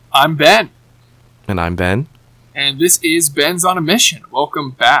I'm Ben. And I'm Ben. And this is Ben's on a Mission.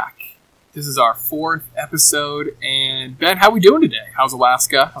 Welcome back. This is our 4th episode. And Ben, how are we doing today? How's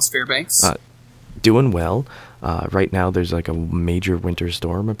Alaska? How's Fairbanks? Doing well. Right now there's like a major winter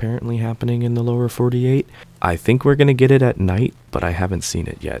storm apparently happening in the lower 48. I think we're going to get it at night, but I haven't seen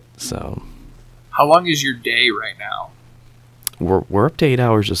it yet. So, how long is your day right now? We're up to 8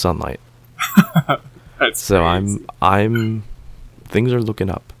 hours of sunlight. That's so crazy. I'm things are looking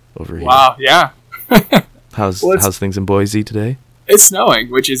up over here. Wow, yeah. How's things in Boise today? It's snowing,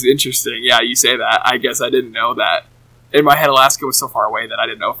 which is interesting. Yeah, you say that. I guess I didn't know that. In my head, Alaska was so far away that I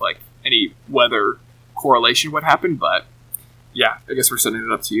didn't know if like any weather correlation would happen, but yeah, I guess we're sending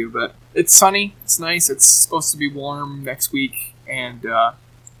it up to you. But it's sunny, it's nice, it's supposed to be warm next week, and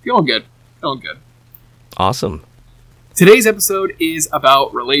feeling good. Awesome. Today's episode is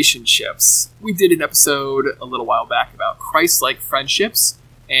about relationships. We did an episode a little while back about Christ-like friendships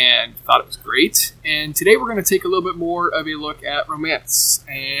and thought it was great. And today we're going to take a little bit more of a look at romance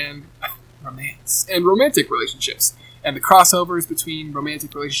and romantic relationships and the crossovers between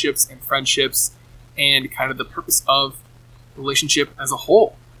romantic relationships and friendships and kind of the purpose of relationship as a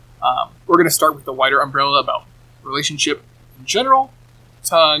whole. We're going to start with the wider umbrella about relationship in general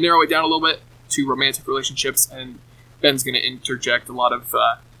to narrow it down a little bit to romantic relationships, and Ben's going to interject a lot of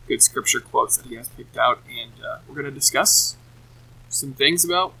good scripture quotes that he has picked out, and we're going to discuss some things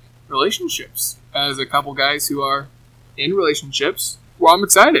about relationships as a couple guys who are in relationships. Well, I'm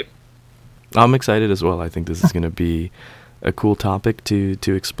excited. I'm excited as well. I think this is going to be a cool topic to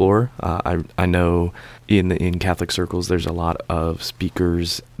explore. I know in Catholic circles there's a lot of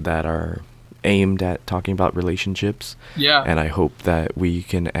speakers that are aimed at talking about relationships. Yeah. And I hope that we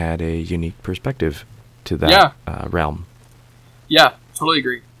can add a unique perspective to that realm. Yeah, totally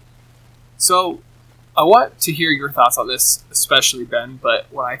agree. So I want to hear your thoughts on this, especially Ben, but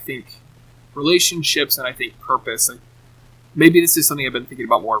when I think relationships and I think purpose, and maybe this is something I've been thinking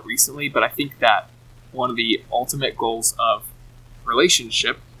about more recently, but I think that one of the ultimate goals of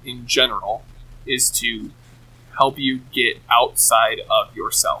relationship in general is to help you get outside of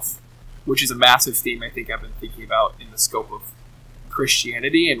yourself, which is a massive theme I think I've been thinking about in the scope of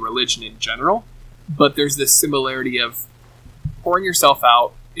Christianity and religion in general. But there's this similarity of pouring yourself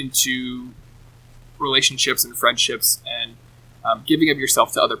out into relationships and friendships and giving of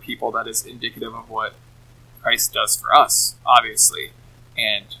yourself to other people that is indicative of what Christ does for us, obviously.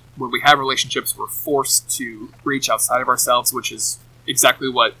 And when we have relationships, we're forced to reach outside of ourselves, which is exactly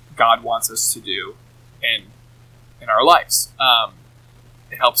what God wants us to do in our lives.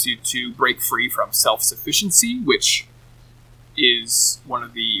 It helps you to break free from self-sufficiency, which is one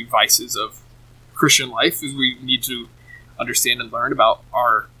of the vices of Christian life, is we need to understand and learn about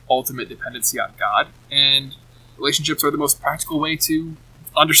our ultimate dependency on God, and relationships are the most practical way to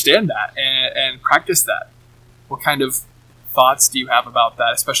understand that and practice that. What kind of thoughts do you have about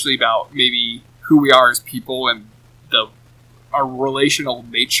that, especially about maybe who we are as people and our relational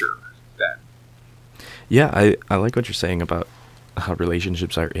nature then? Yeah, I like what you're saying about how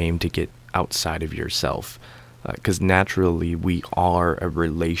relationships are aimed to get outside of yourself, because naturally we are a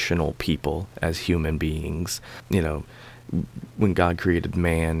relational people as human beings. You know, when God created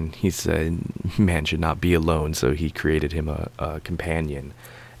man, he said man should not be alone, so he created him a companion.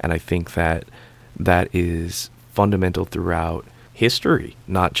 And I think that is fundamental throughout history,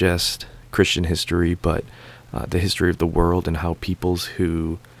 not just Christian history, but the history of the world, and how peoples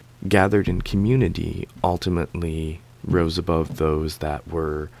who gathered in community ultimately rose above those that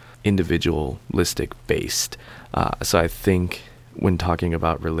were individualistic based. So I think when talking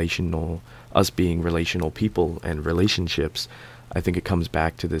about us being relational people and relationships, I think it comes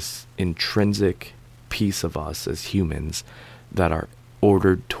back to this intrinsic piece of us as humans that are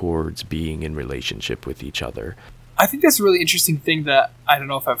ordered towards being in relationship with each other. I think that's a really interesting thing that I don't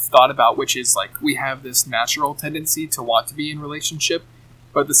know if I've thought about, which is like we have this natural tendency to want to be in relationship,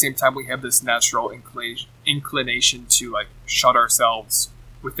 but at the same time we have this natural inclination to like shut ourselves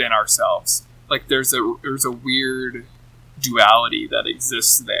within ourselves. Like there's a weird duality that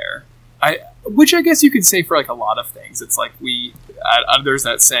exists there. Which I guess you could say for like a lot of things. It's like there's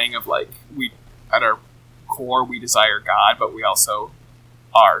that saying of like we at our core we desire God, but we also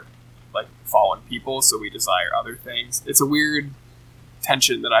are like fallen people, so we desire other things. It's a weird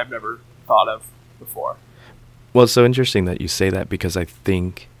tension that I've never thought of before. Well, it's so interesting that you say that, because I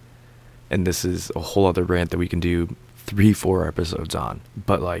think, and this is a whole other rant that we can do 3-4 episodes on,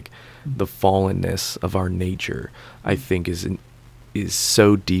 but like the fallenness of our nature, I think is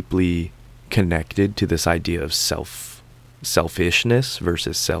so deeply connected to this idea of selfishness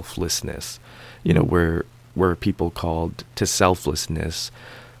versus selflessness. You know, where people called to selflessness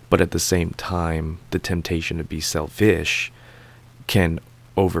but at the same time, the temptation to be selfish can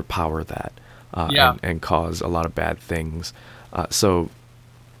overpower that, and cause a lot of bad things. So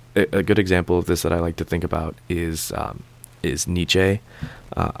a good example of this that I like to think about is Nietzsche.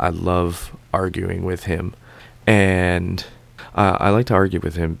 I love arguing with him, and I like to argue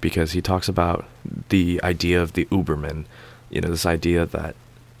with him because he talks about the idea of the Uberman. This idea that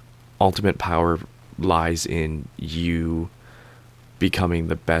ultimate power lies in you becoming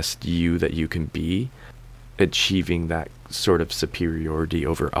the best you that you can be, achieving that sort of superiority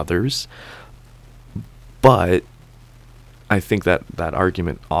over others. But I think that that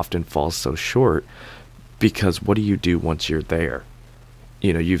argument often falls so short, because what do you do once you're there?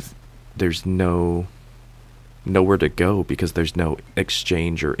 There's nowhere to go, because there's no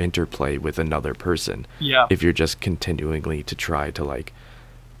exchange or interplay with another person. Yeah. If you're just continually to try to like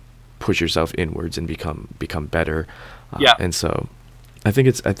push yourself inwards and become better. And so I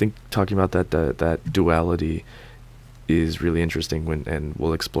think talking about that duality is really interesting and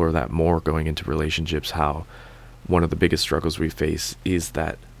we'll explore that more going into relationships, how one of the biggest struggles we face is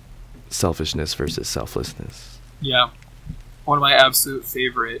that selfishness versus selflessness. Yeah. One of my absolute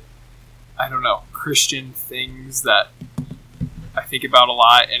favorite, Christian things that I think about a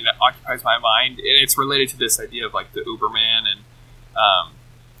lot and it occupies my mind, and it's related to this idea of like the Uberman, and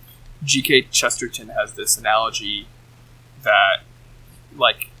G.K. Chesterton has this analogy that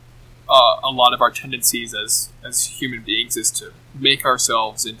like a lot of our tendencies as human beings is to make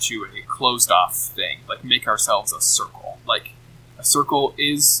ourselves into a closed off thing, like make ourselves a circle. Like a circle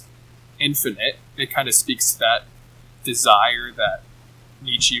is infinite. It kind of speaks to that desire that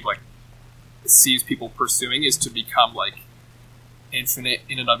Nietzsche like sees people pursuing, is to become like infinite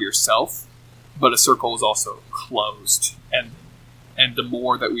in and of yourself, but a circle is also closed, and the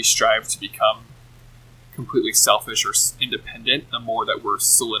more that we strive to become completely selfish or independent, the more that we're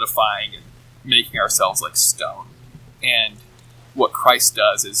solidifying and making ourselves like stone. And what Christ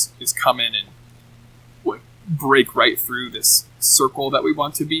does is come in and like break right through this circle that we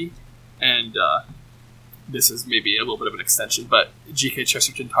want to be. And this is maybe a little bit of an extension, but G.K.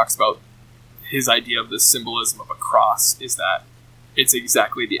 Chesterton talks about his idea of the symbolism of a cross is that it's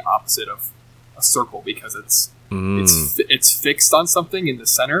exactly the opposite of a circle, because it's fixed on something in the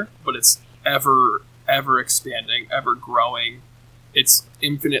center, but it's ever expanding, ever growing. It's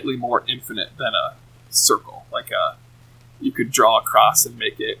infinitely more infinite than a circle. Like you could draw a cross and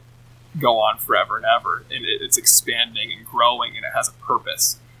make it go on forever and ever, and it's expanding and growing, and it has a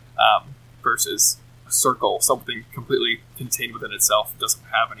purpose. Versus a circle, something completely contained within itself, doesn't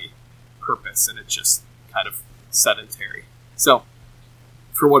have any purpose, and it's just kind of sedentary. So,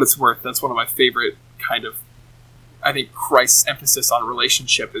 for what it's worth, that's one of my favorite I think Christ's emphasis on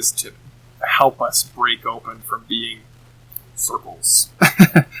relationship is to help us break open from being circles.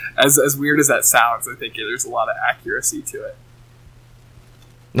 As weird as that sounds, I think there's a lot of accuracy to it.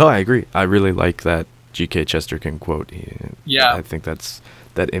 No, I agree. I really like that G.K. Chesterton quote. Yeah. I think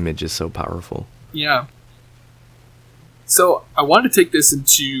that image is so powerful. Yeah. So I wanted to take this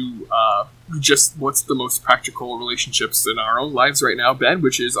into just what's the most practical relationships in our own lives right now, Ben,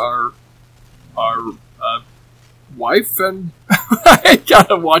 which is our wife and I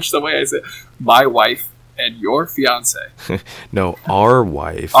gotta watch the way I say it. My wife and your fiance. No, our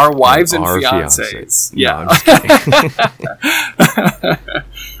wife. Our wives and our fiancés. Fiance. Yeah. No, I'm just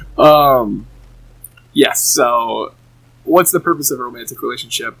kidding. Yes. So, what's the purpose of a romantic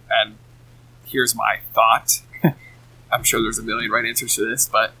relationship? And here's my thought. I'm sure there's a million right answers to this,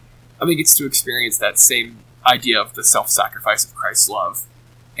 but I think it's to experience that same idea of the self-sacrifice of Christ's love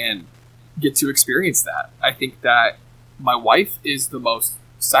and get to experience that. I think that my wife is the most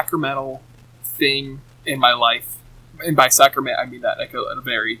sacramental thing in my life. And by sacrament, I mean that like a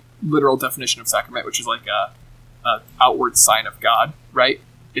very literal definition of sacrament, which is like a outward sign of God, right?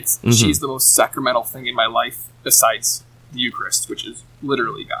 She's the most sacramental thing in my life besides the Eucharist, which is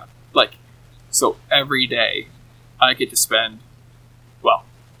literally God. Like, so every day I get to spend, well,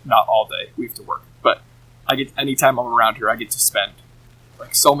 not all day, we have to work, but anytime I'm around here, I get to spend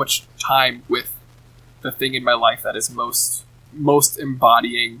like so much time with the thing in my life that is most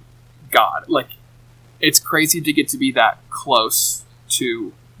embodying God. Like, it's crazy to get to be that close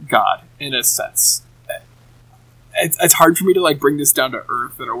to God in a sense. It's hard for me to like bring this down to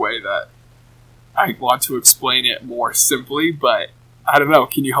earth in a way that I want to explain it more simply, but I don't know.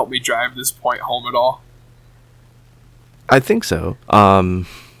 Can you help me drive this point home at all? I think so.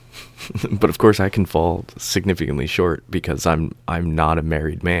 But of course I can fall significantly short because I'm not a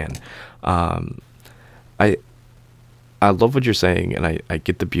married man. I love what you're saying, and I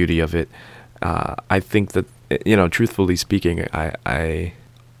get the beauty of it. I think that, truthfully speaking, I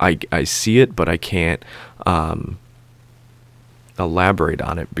I see it, but I can't elaborate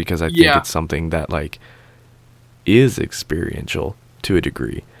on it because I think Yeah. it's something that like is experiential to a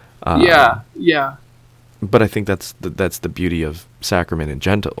degree. Yeah. Yeah. But I think that's the beauty of sacrament in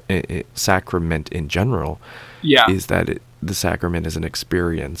general, Yeah. is that the sacrament is an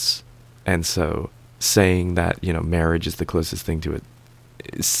experience, and so saying that marriage is the closest thing to it,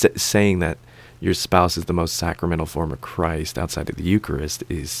 saying that your spouse is the most sacramental form of Christ outside of the Eucharist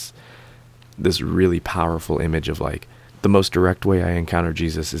is this really powerful image of like the most direct way I encounter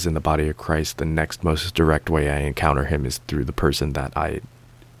Jesus is in the body of Christ. The next most direct way I encounter him is through the person that I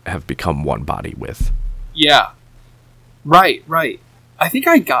have become one body with. Yeah. Right. Right. I think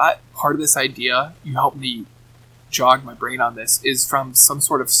I got part of this idea. You helped me jog my brain on this. Is from some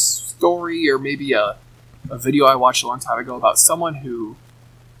sort of story or maybe a video I watched a long time ago about someone who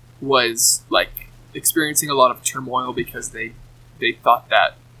was like experiencing a lot of turmoil because they thought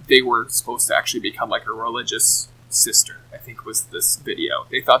that they were supposed to actually become like a religious sister. I think was this video.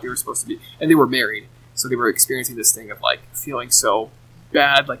 They thought they were supposed to be, and they were married, so they were experiencing this thing of like feeling so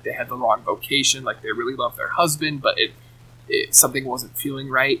bad, like they had the wrong vocation, like they really loved their husband, but it something wasn't feeling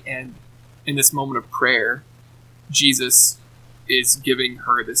right. And in this moment of prayer, Jesus is giving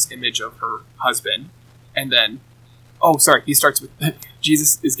her this image of her husband, and then he starts with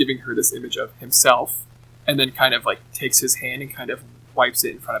Jesus is giving her this image of himself, and then kind of like takes his hand and kind of wipes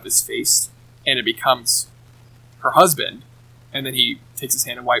it in front of his face, and it becomes her husband, and then he takes his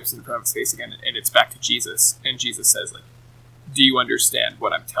hand and wipes it in front of his face again, and it's back to Jesus, and Jesus says like, do you understand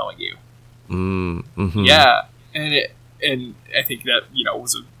what I'm telling you? Mm-hmm. Yeah. And I think that,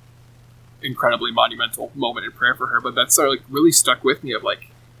 was an incredibly monumental moment in prayer for her, but that sort of like really stuck with me of like,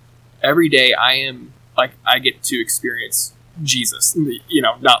 every day I get to experience Jesus,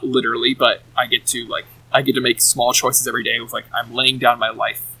 not literally, but I get to make small choices every day with like, I'm laying down my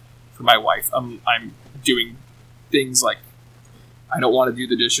life for my wife. I'm doing things like, I don't want to do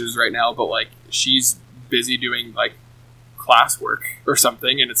the dishes right now, but like she's busy doing like classwork or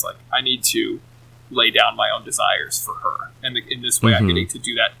something, and it's like I need to lay down my own desires for her, and in this way I'm getting to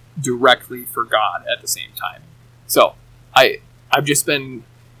do that directly for God at the same time. So I've just been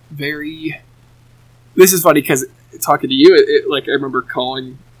very, this is funny because talking to you, like I remember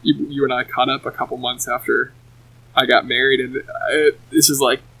calling you and I caught up a couple months after I got married, and this is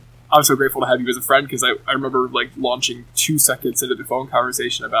like, I'm so grateful to have you as a friend, because I remember like launching 2 seconds into the phone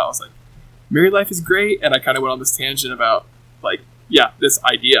conversation about, I was like, married life is great, and I kind of went on this tangent about like, yeah, this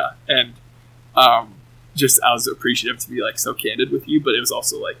idea, and just I was appreciative to be like so candid with you, but it was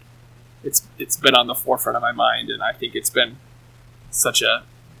also like it's been on the forefront of my mind, and I think it's been such a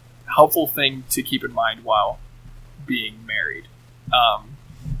helpful thing to keep in mind while being married.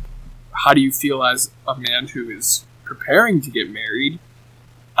 How do you feel as a man who is preparing to get married?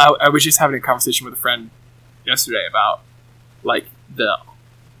 I was just having a conversation with a friend yesterday about like the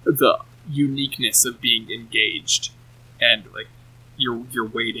uniqueness of being engaged, and like you're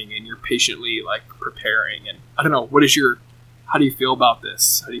waiting and you're patiently like preparing, and I don't know, how do you feel about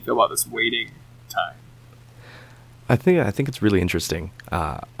this? How do you feel about this waiting time? I think it's really interesting.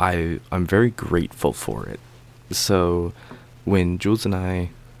 I'm very grateful for it. So when Jules and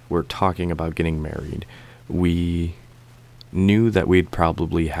I were talking about getting married, we knew that we'd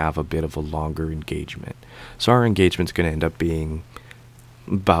probably have a bit of a longer engagement. So our engagement's going to end up being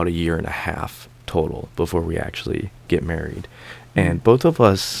about 1.5 years total before we actually get married. And both of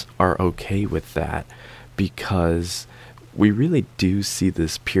us are okay with that, because we really do see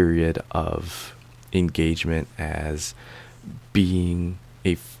this period of engagement as being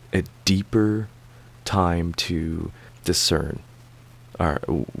a deeper time to discern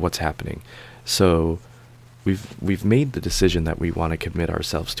what's happening. So we've made the decision that we want to commit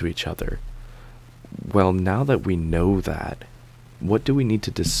ourselves to each other. Well, now that we know that, what do we need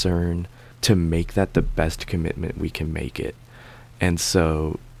to discern to make that the best commitment we can make it? And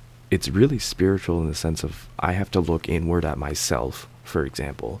so it's really spiritual in the sense of, I have to look inward at myself, for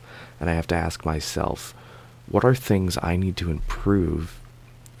example, and I have to ask myself, what are things I need to improve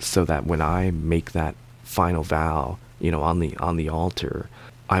so that when I make that final vow, on the altar,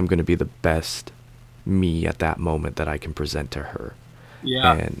 I'm going to be the best me at that moment that I can present to her.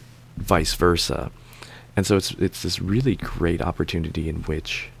 Yeah. And vice versa. And so it's this really great opportunity in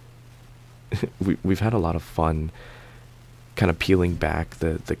which we've had a lot of fun kind of peeling back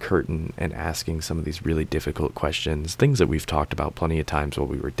the curtain and asking some of these really difficult questions, things that we've talked about plenty of times while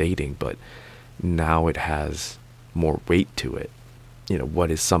we were dating, but now it has more weight to it.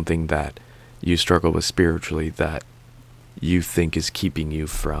 What is something that you struggle with spiritually that you think is keeping you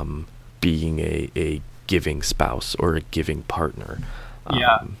from being a giving spouse or a giving partner?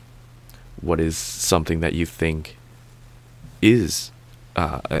 Yeah. What is something that you think is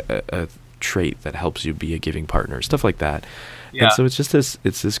a trait that helps you be a giving partner, stuff like that. Yeah. And so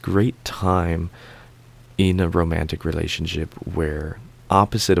it's this great time in a romantic relationship where,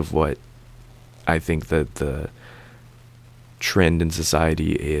 opposite of what I think that the trend in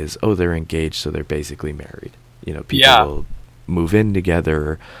society is, oh, they're engaged, so they're basically married. People Yeah. will move in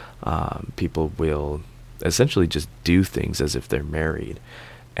together. People will essentially just do things as if they're married.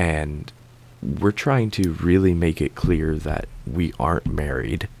 And we're trying to really make it clear that we aren't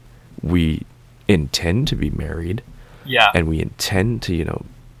married. We intend to be married, Yeah. and we intend to,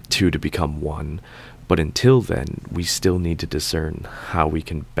 two to become one. But until then, we still need to discern how we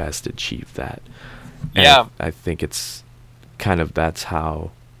can best achieve that. And Yeah. I think it's kind of, that's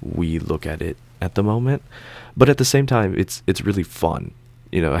how we look at it at the moment. But at the same time, it's really fun.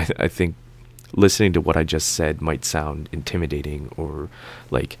 I think listening to what I just said might sound intimidating, or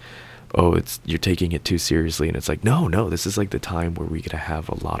like, oh, you're taking it too seriously. And it's like, no, this is like the time where we get to have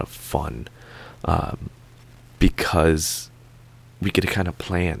a lot of fun, because we get to kind of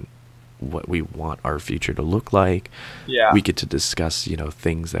plan what we want our future to look like. Yeah. We get to discuss,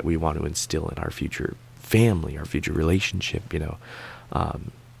 things that we want to instill in our future family, our future relationship,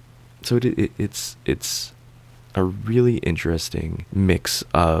 so it's a really interesting mix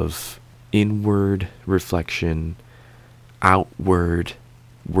of inward reflection, outward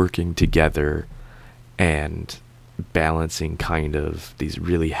working together, and balancing kind of these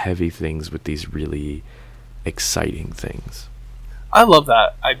really heavy things with these really exciting things. I love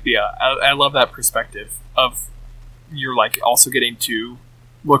that idea. I love that perspective of, you're like also getting to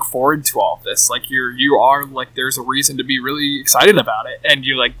look forward to all of this. Like you are like, there's a reason to be really excited about it. And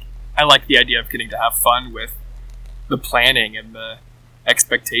you're like, I like the idea of getting to have fun with the planning and the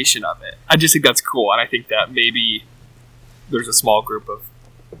expectation of it. I just think that's cool. And I think that maybe there's a small group of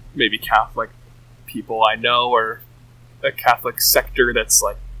maybe Catholic people I know, or a Catholic sector that's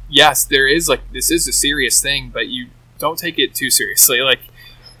like, yes, there is like, this is a serious thing, but you don't take it too seriously. Like,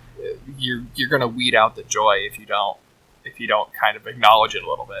 you're gonna weed out the joy if you don't kind of acknowledge it a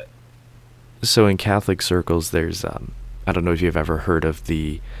little bit. So in Catholic circles, there's I don't know if you've ever heard of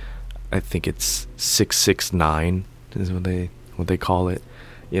I think it's 669 is what they call it.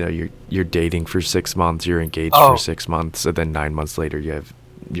 You're dating for 6 months, you're engaged for 6 months, and then 9 months later you have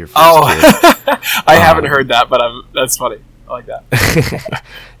your first kid. I haven't heard that, but that's funny. I like that.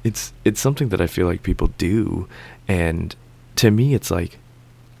 It's something that I feel like people do, and to me, it's like,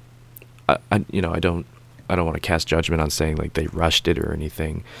 I don't want to cast judgment on saying like they rushed it or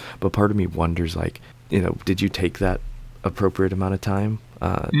anything, but part of me wonders, like, did you take that appropriate amount of time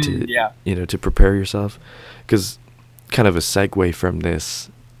to prepare yourself? Because kind of a segue from this,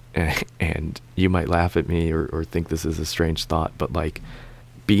 and you might laugh at me or think this is a strange thought, but like,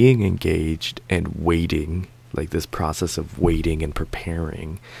 being engaged and waiting, like this process of waiting and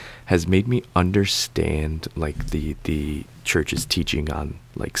preparing, has made me understand like the church's teaching on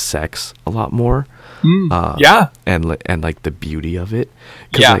like sex a lot more. And like the beauty of it,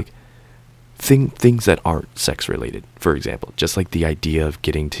 because like things that aren't sex related, for example, just like the idea of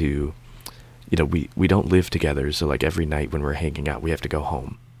getting to, we don't live together, so like every night when we're hanging out, we have to go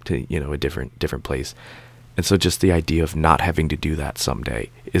home to a different place. And so just the idea of not having to do that someday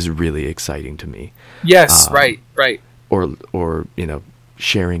is really exciting to me. Yes, right. Or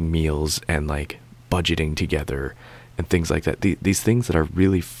sharing meals and like budgeting together and things like that. These things that are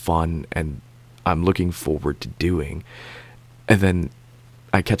really fun and I'm looking forward to doing. And then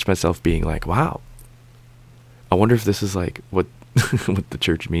I catch myself being like, wow, I wonder if this is like what what the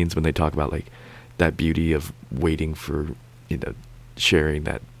church means when they talk about like that beauty of waiting for, sharing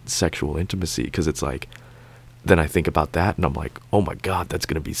that sexual intimacy. Because it's like, then I think about that and I'm like, oh my God, that's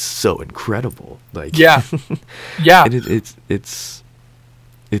going to be so incredible. Like, yeah. And it's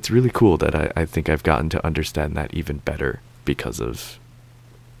really cool that I think I've gotten to understand that even better because of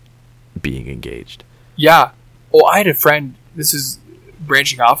being engaged. Yeah. Well, I had a friend, this is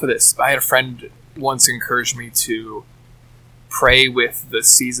branching off of this, I had a friend once encouraged me to pray with the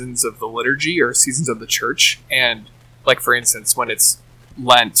seasons of the liturgy or seasons of the church. And like, for instance, when it's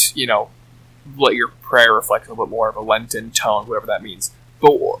Lent, let your prayer reflect a little bit more of a Lenten tone, whatever that means.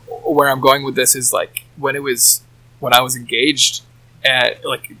 But where I'm going with this is like, when I was engaged,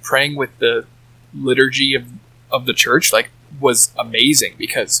 like praying with the liturgy of the church, like, was amazing,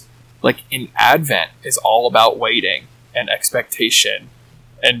 because like in Advent is all about waiting and expectation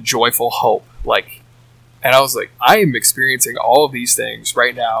and joyful hope. Like, and I was like, I am experiencing all of these things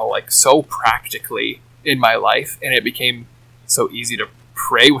right now, like so practically in my life. And it became so easy to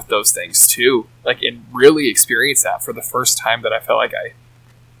pray with those things too, like, and really experience that for the first time that I felt like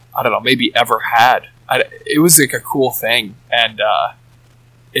I don't know, maybe ever had. It was like a cool thing, and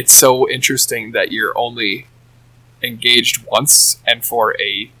it's so interesting that you're only engaged once and for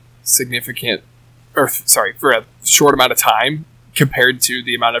a for a short amount of time compared to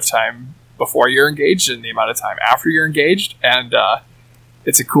the amount of time before you're engaged and the amount of time after you're engaged, and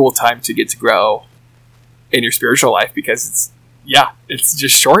it's a cool time to get to grow in your spiritual life because it's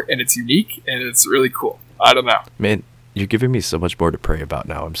just short and it's unique and it's really cool. I don't know, Man, you're giving me so much more to pray about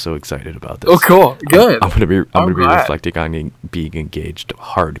now. I'm so excited about this. Oh, cool. Good. I'm gonna be glad. reflecting on being engaged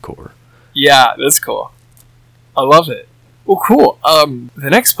hardcore. Yeah, that's cool. I love it. Well, cool. The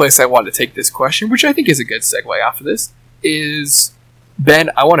next place I want to take this question, which I think is a good segue off of this, is, Ben,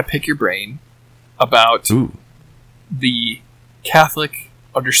 I want to pick your brain about the Catholic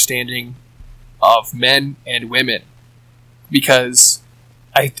understanding of men and women, because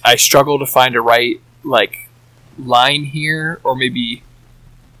I struggle to find a right line here, or maybe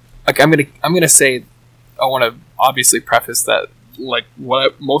I'm gonna say, I want to obviously preface that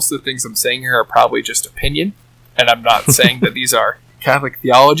most of the things I'm saying here are probably just opinion, and I'm not saying that these are Catholic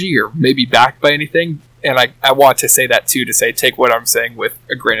theology or maybe backed by anything. And I want to say that too, to say take what I'm saying with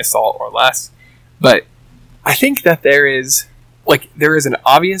a grain of salt or less. But I think that there is an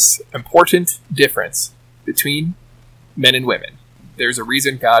obvious, important difference between men and women. There's a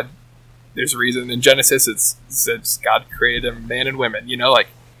reason in Genesis it says God created a man and women,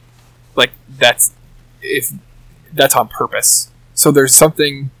 that's on purpose. So there's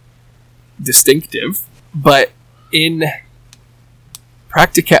something distinctive, but in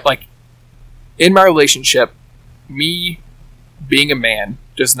in my relationship, me being a man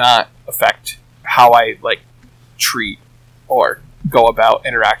does not affect how I treat or go about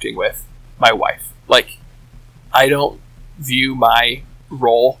interacting with my wife. I don't view my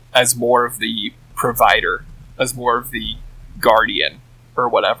role as more of the provider, as more of the guardian or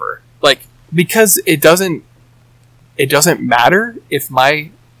whatever. Because it doesn't matter if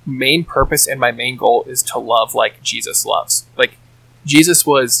my main purpose and my main goal is to love like Jesus loves. Jesus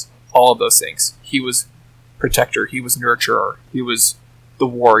was all of those things. He was protector, he was nurturer, he was the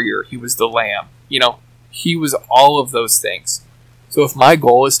warrior, he was the lamb. He was all of those things. So if my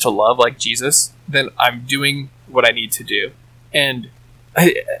goal is to love like Jesus, then I'm doing what I need to do. And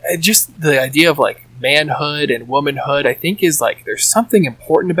I just the idea of manhood and womanhood, I think is there's something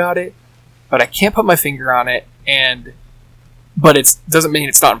important about it, but I can't put my finger on it, but it doesn't mean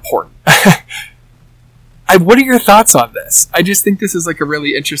it's not important. What are your thoughts on this? I just think this is a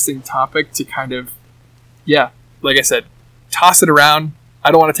really interesting topic to kind of, like I said, toss it around.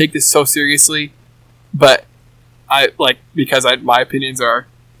 I don't want to take this so seriously, but because my opinions are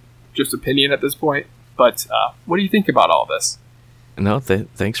just opinion at this point. But what do you think about all this? No,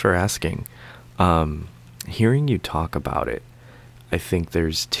 thanks for asking. Hearing you talk about it, I think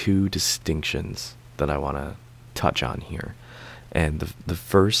there's two distinctions that I want to touch on here. And the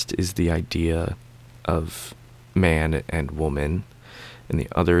first is the idea of man and woman, and the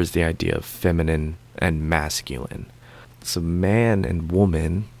other is the idea of feminine and masculine. So man and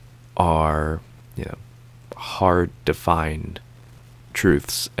woman are, hard defined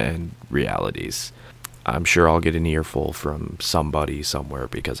truths and realities. I'm sure I'll get an earful from somebody somewhere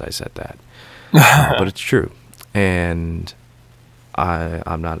because I said that. But it's true. And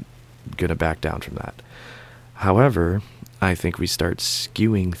I'm not going to back down from that. However, I think we start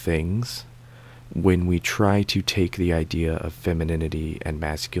skewing things when we try to take the idea of femininity and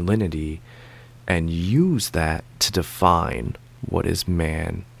masculinity and use that to define what is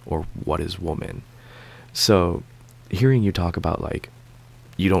man or what is woman. So hearing you talk about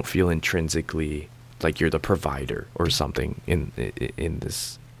you don't feel intrinsically like you're the provider or something in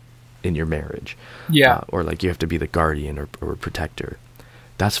your marriage, or you have to be the guardian or protector,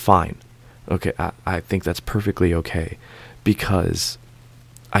 that's fine. Okay, I think that's perfectly okay, because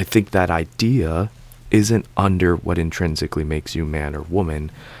I think that idea isn't under what intrinsically makes you man or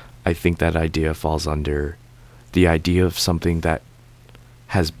woman. I think that idea falls under the idea of something that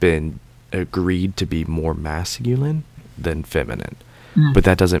has been agreed to be more masculine than feminine. But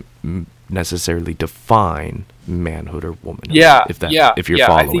that doesn't necessarily define manhood or womanhood. If you're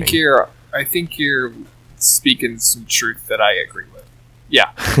following. I think you're speaking some truth that I agree with.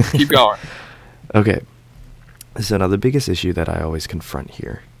 Yeah, keep going. Okay. So now the biggest issue that I always confront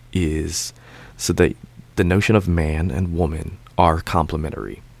here is the notion of man and woman are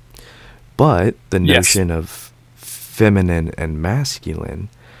complementary. But the notion of feminine and masculine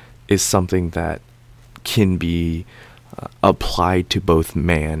is something that can be applied to both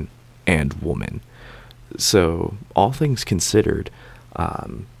man and woman. So all things considered,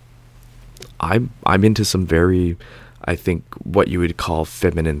 I'm into some very, I think, what you would call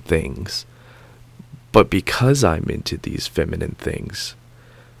feminine things. But because I'm into these feminine things,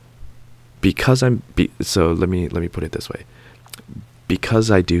 so let me put it this way.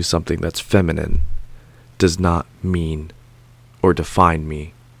 Because I do something that's feminine does not mean or define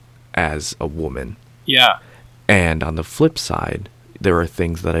me as a woman. Yeah. And on the flip side, there are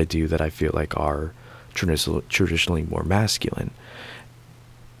things that I do that I feel like are traditionally more masculine.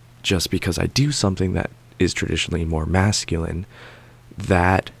 Just because I do something that is traditionally more masculine,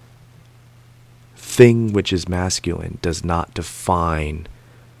 that thing which is masculine does not define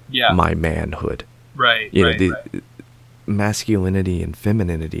my manhood. Right. Right. Masculinity and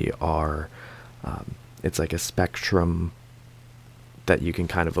femininity are, it's like a spectrum that you can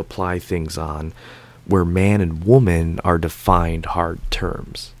kind of apply things on, where man and woman are defined hard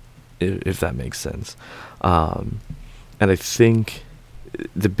terms, if that makes sense. And I think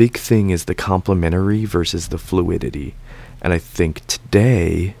the big thing is the complementary versus the fluidity. And I think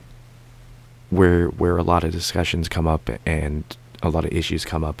today, where a lot of discussions come up and a lot of issues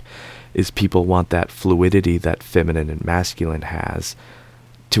come up, is people want that fluidity that feminine and masculine has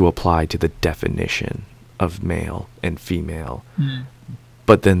to apply to the definition of male and female.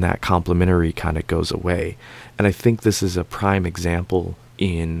 But then that complementary kind of goes away. And I think this is a prime example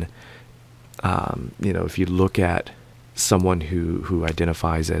in, if you look at someone who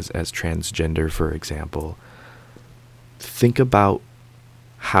identifies as transgender, for example, think about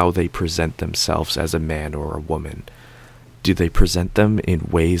how they present themselves as a man or a woman. Do they present them in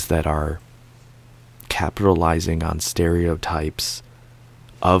ways that are capitalizing on stereotypes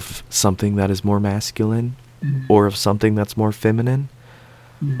of something that is more masculine or of something that's more feminine?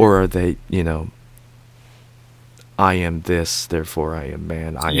 Or are they, I am this, therefore I am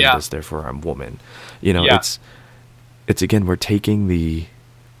man. I am this, therefore I'm woman. It's again, we're taking the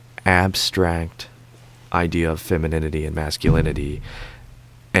abstract idea of femininity and masculinity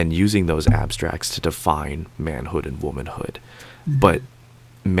and using those abstracts to define manhood and womanhood. But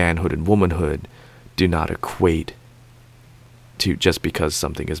manhood and womanhood do not equate to just because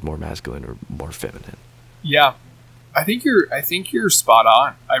something is more masculine or more feminine. Yeah. I think you're spot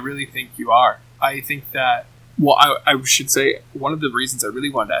on. I really think you are. I think that, I should say one of the reasons I really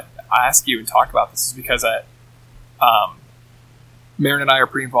wanted to ask you and talk about this is because Marin and I are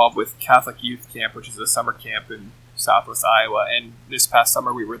pretty involved with Catholic Youth Camp, which is a summer camp in Southwest Iowa. And this past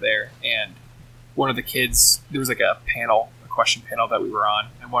summer we were there, and one of the kids, there was like a question panel that we were on,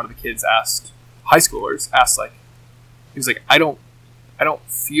 and one of the kids high schoolers asked, he was like, I don't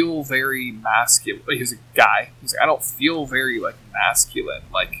feel very masculine. He was a guy. He's like, I don't feel very masculine,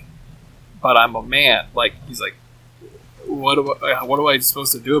 but I'm a man. He's like, what am I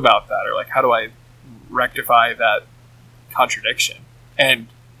supposed to do about that? Or how do I rectify that contradiction? And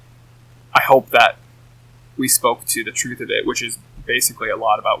I hope that we spoke to the truth of it, which is basically a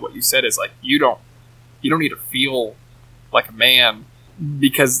lot about what you said, is you don't need to feel like a man,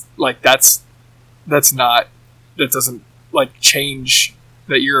 because that doesn't change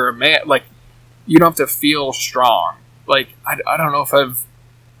that you're a man. You don't have to feel strong. I don't know if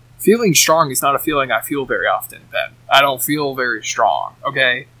feeling strong is not a feeling I feel very often, Ben. I don't feel very strong,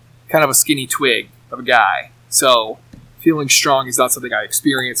 okay? Kind of a skinny twig of a guy. So feeling strong is not something I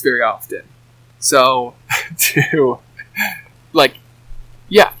experience very often. So he was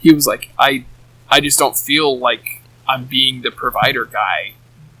like, I just don't feel like I'm being the provider guy,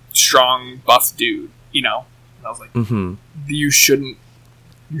 strong, buff dude, And I was like, you shouldn't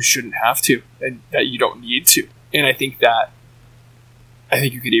have to, and that you don't need to. And I think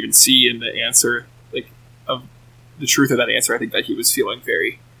you could even see in the answer, of the truth of that answer. I think that he was feeling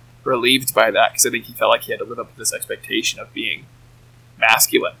very relieved by that, because I think he felt like he had to live up to this expectation of being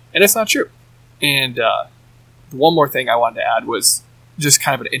masculine, and it's not true. And one more thing I wanted to add was just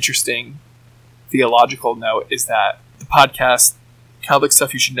kind of an interesting theological note, is that the podcast Catholic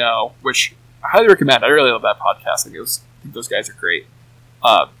Stuff You Should Know, which I highly recommend. I really love that podcast. I think those guys are great.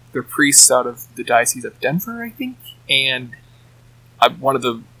 They're priests out of the Diocese of Denver, I think. And it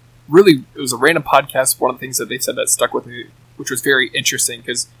was a random podcast. One of the things that they said that stuck with me, which was very interesting,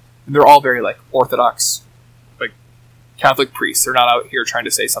 because they're all very Orthodox, Catholic priests. They're not out here trying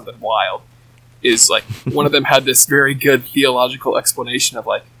to say something wild. Is one of them had this very good theological explanation of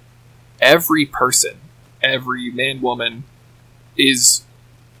every person, every man, woman is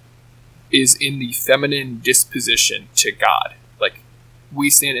in the feminine disposition to God. We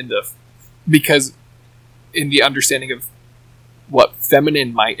stand because in the understanding of what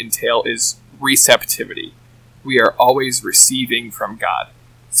feminine might entail is receptivity. We are always receiving from God.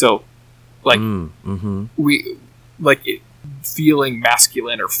 So, we feeling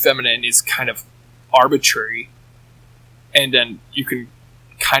masculine or feminine is kind of arbitrary, and then you can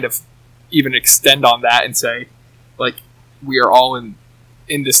kind of even extend on that and say, like, we are all in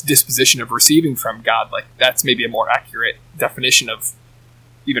this disposition of receiving from God. Like, that's maybe a more accurate definition of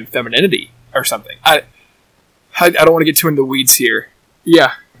even femininity or something. I don't want to get too into the weeds here.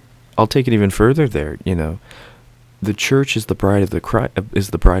 Yeah. I'll take it even further there. The church is the bride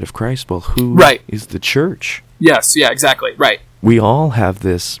of Christ. Well, who right. is the church? Yes. Yeah. Exactly. Right. We all have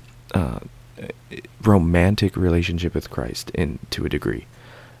this romantic relationship with Christ to a degree,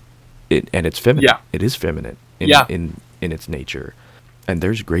 and it's feminine. Yeah. It is feminine in its nature, and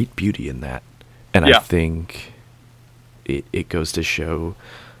there's great beauty in that. And I think it goes to show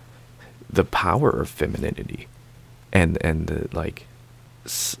the power of femininity, and the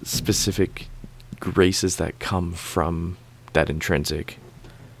specific graces that come from that intrinsic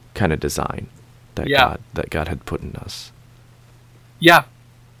kind of design that God had put in us. Yeah,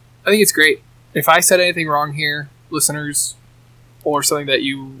 I think it's great. If I said anything wrong here, listeners, or something that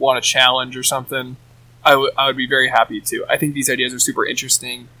you want to challenge or something, I would be very happy to. I think these ideas are super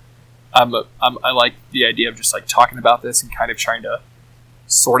interesting. I like the idea of just like talking about this and kind of trying to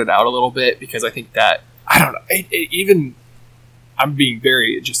sort it out a little bit, because I think that, I don't know, even I'm being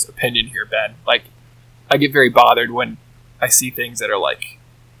very just opinion here, Ben. Like, I get very bothered when I see things that are like,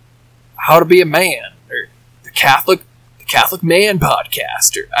 how to be a man, or the Catholic Man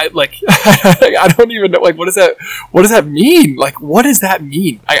podcast, or I don't even know, like, what does that mean? Like, what does that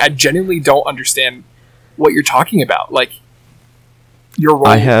mean? I genuinely don't understand what you're talking about. Like, your role.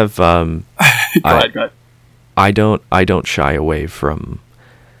 I have go ahead. I don't shy away from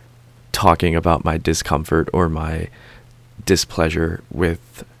talking about my discomfort or my displeasure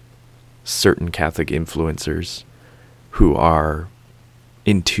with certain Catholic influencers who are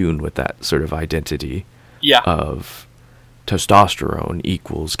in tune with that sort of identity of testosterone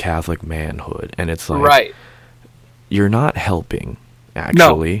equals Catholic manhood, and it's like, right, you're not helping,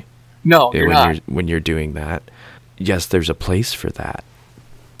 actually. No, you're not. When you're doing that. Yes, there's a place for that,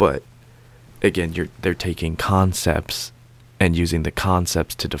 but again, they're taking concepts and using the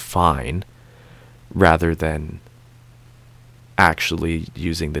concepts to define, rather than actually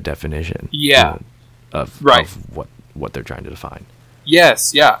using the definition of what they're trying to define.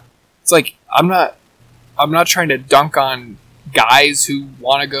 Yes, yeah. It's like, I'm not trying to dunk on guys who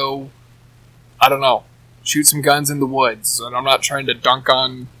want to go, I don't know, shoot some guns in the woods, and I'm not trying to dunk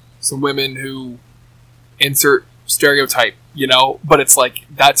on some women who insert stereotype, but it's like,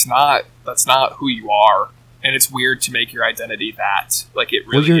 that's not who you are, and it's weird to make your identity that. Like, it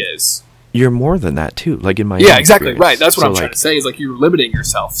really is. You're more than that too. Like, in my exactly right. That's what I'm trying to say. Is like, you're limiting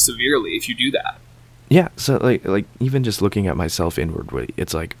yourself severely if you do that. Yeah. So like even just looking at myself inwardly,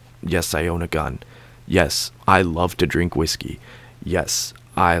 it's like, yes, I own a gun. Yes, I love to drink whiskey. Yes,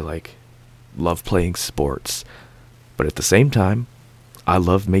 I love playing sports. But at the same time, I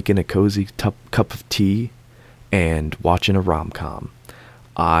love making a cozy cup of tea and watching a rom-com.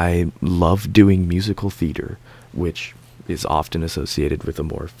 I love doing musical theater, which is often associated with a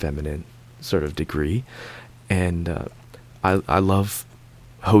more feminine sort of degree. And I love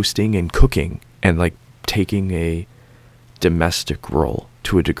hosting and cooking and taking a domestic role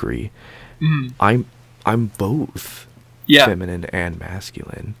to a degree. Mm. I'm both feminine and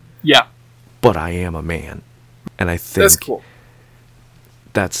masculine. Yeah. But I am a man. And I think that's cool.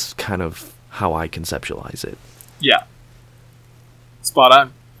 That's kind of how I conceptualize it. Yeah. Spot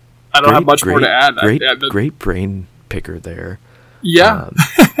on. I don't have much more to add. Great brain picker there. Yeah.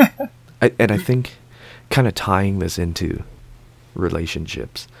 I think kind of tying this into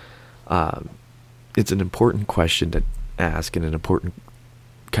relationships, it's an important question to ask and an important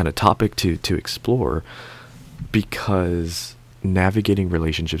kind of topic to explore, because navigating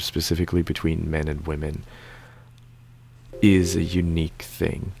relationships specifically between men and women is a unique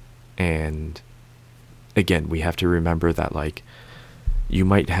thing. And again, we have to remember that you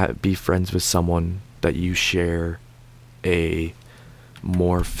might be friends with someone that you share a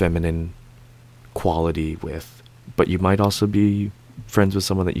more feminine quality with, but you might also be friends with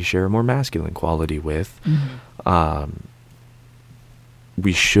someone that you share a more masculine quality with. Mm-hmm.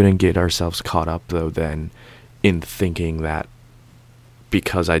 We shouldn't get ourselves caught up, though, then in thinking that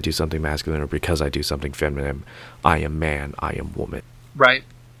because I do something masculine or because I do something feminine, I am man, I am woman. Right.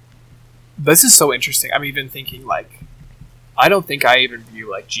 This is so interesting. I'm even thinking I don't think I even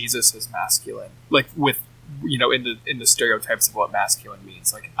view Jesus as masculine, with in the stereotypes of what masculine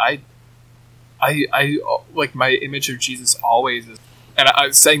means. I my image of Jesus always is, and I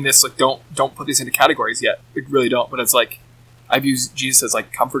was saying this don't put these into categories yet. Really don't. But it's I view Jesus as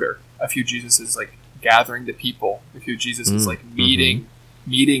comforter. I view Jesus as gathering the people. I feel Jesus is like mm-hmm.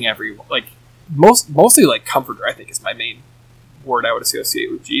 meeting everyone. Like mostly like comforter, I think, is my main word I would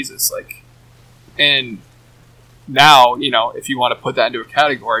associate with Jesus. Like, and now, if you want to put that into a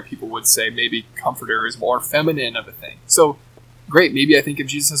category, people would say maybe comforter is more feminine of a thing. So great, maybe I think of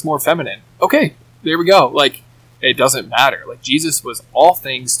Jesus as more feminine. Okay, there we go. Like, it doesn't matter. Like, Jesus was all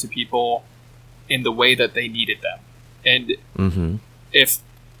things to people in the way that they needed them. And Mm-hmm. if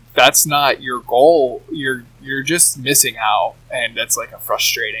that's not your goal, you're just missing out, and that's like a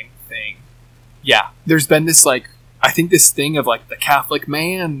frustrating thing. Yeah, there's been this like, I think this thing of like the Catholic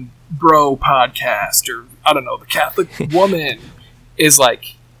man bro podcast, or I don't know, the Catholic woman is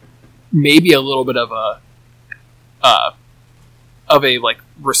like maybe a little bit of a like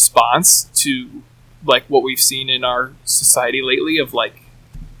response to like what we've seen in our society lately of like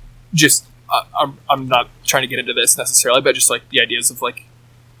just I'm not trying to get into this necessarily, but just like the ideas of like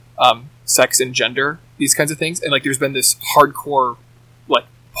sex and gender, these kinds of things, and like there's been this hardcore like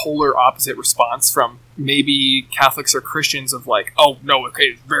polar opposite response from maybe Catholics or Christians of like, oh no, okay,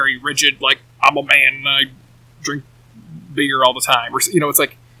 it's very rigid, like I'm a man and I drink beer all the time, or it's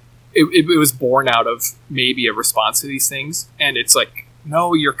like it was born out of maybe a response to these things, and it's like,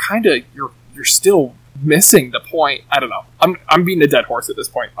 no, you're still missing the point. I don't know, I'm being a dead horse at this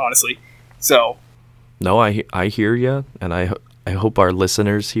point, honestly. So No, I hear you, and I hope our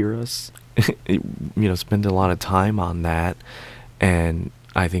listeners hear us. Spend a lot of time on that, and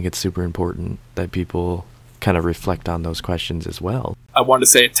I think it's super important that people kind of reflect on those questions as well. I wanted to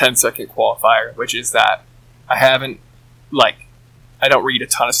say a 10-second qualifier, which is that I don't read a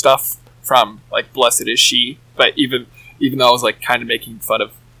ton of stuff from like Blessed Is She, but even though I was like kind of making fun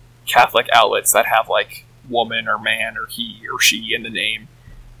of Catholic outlets that have like woman or man or he or she in the name,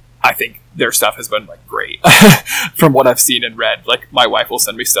 I think their stuff has been like great from what I've seen and read. Like my wife will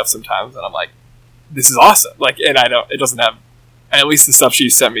send me stuff sometimes and I'm like, this is awesome. Like, and it doesn't have, at least the stuff she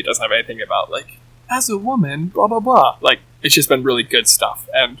sent me doesn't have anything about like, as a woman, blah, blah, blah. Like, it's just been really good stuff.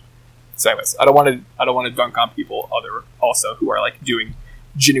 And so anyways, I don't want to dunk on people also who are like doing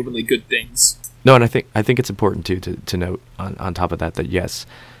genuinely good things. No, and I think it's important too to note on top of that yes,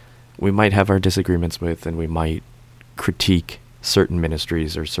 we might have our disagreements with, and we might critique certain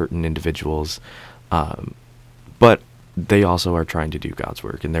ministries or certain individuals, but they also are trying to do God's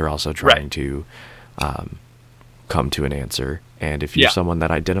work, and they're also trying to come to an answer. And if you're someone that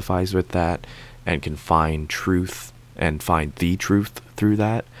identifies with that and can find truth and find the truth through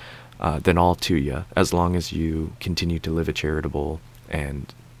that, then all to you, as long as you continue to live a charitable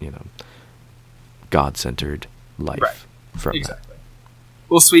and God-centered life from exactly.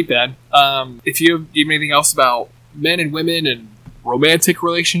 Well, sweet, Ben. If you have anything else about men and women and romantic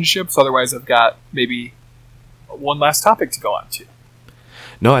relationships, otherwise I've got maybe one last topic to go on to.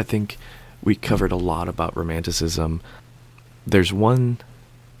 No, I think we covered a lot about romanticism. There's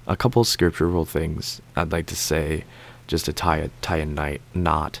a couple scriptural things I'd like to say just to tie a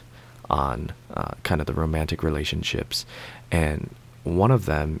knot on kind of the romantic relationships. And one of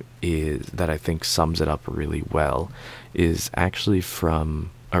them is that I think sums it up really well is actually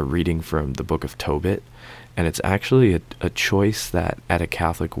from a reading from the book of Tobit. And it's actually a choice that at a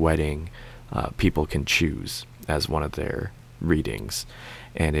Catholic wedding people can choose as one of their readings.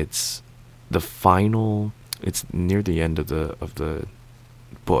 And it's near the end of the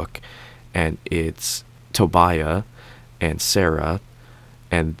book, and it's Tobiah and Sarah,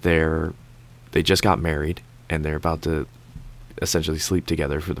 and they just got married, and they're about to essentially sleep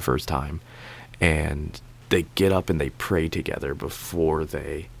together for the first time, and they get up and they pray together before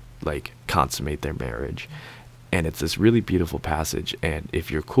they like consummate their marriage. And it's this really beautiful passage, and if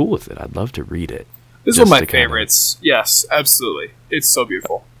you're cool with it, I'd love to read it. This is one of my favorites. Yes, absolutely. It's so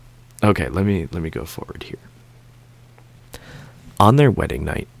beautiful. Okay, let me go forward here. On their wedding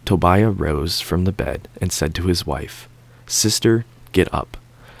night, Tobiah rose from the bed and said to his wife, "Sister, get up.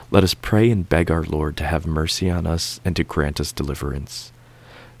 Let us pray and beg our Lord to have mercy on us and to grant us deliverance."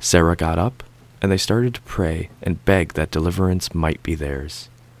 Sarah got up, and they started to pray and beg that deliverance might be theirs.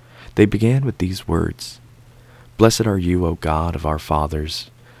 They began with these words: "Blessed are you, O God of our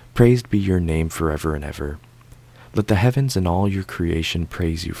fathers. Praised be your name forever and ever. Let the heavens and all your creation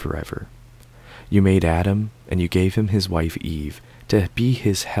praise you forever. You made Adam, and you gave him his wife Eve to be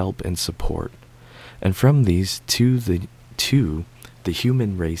his help and support. And from these two the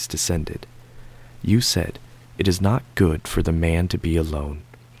human race descended. You said, 'It is not good for the man to be alone.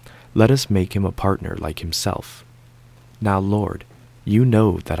 Let us make him a partner like himself.' Now, Lord, you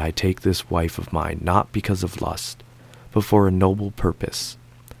know that I take this wife of mine not because of lust, but for a noble purpose.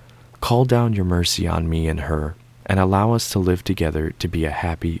 Call down your mercy on me and her, and allow us to live together to be a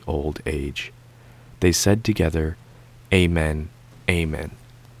happy old age. they said together, Amen, Amen.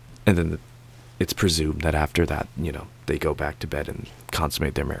 And then it's presumed that after that, they go back to bed and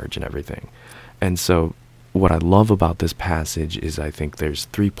consummate their marriage and everything. And so what I love about this passage is I think there's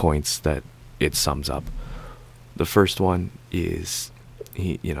 3 points that it sums up. The first one is,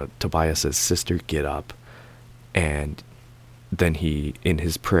 Tobias says, sister, get up. And then in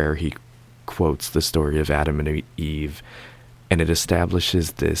his prayer, he quotes the story of Adam and Eve, and it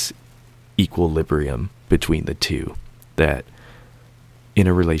establishes this equilibrium between the two, that in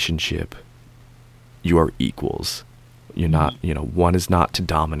a relationship, you are equals. You're not, one is not to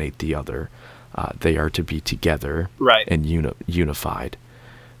dominate the other. They are to be together, right, and unified.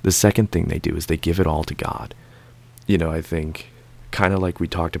 The second thing they do is they give it all to God. I think kind of like we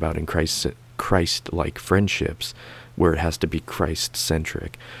talked about in Christ-like friendships, where it has to be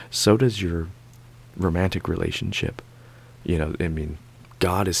Christ-centric. So does your romantic relationship.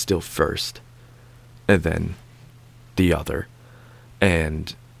 God is still first, and then the other.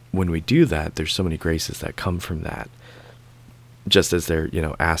 And when we do that, there's so many graces that come from that. Just as they're,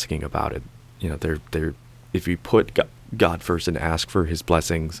 asking about it, they're if you put God first and ask for his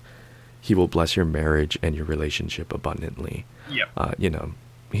blessings, he will bless your marriage and your relationship abundantly. Yep.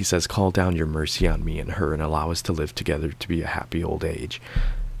 He says, call down your mercy on me and her and allow us to live together to be a happy old age.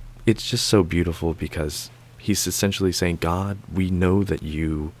 It's just so beautiful because he's essentially saying, God, we know that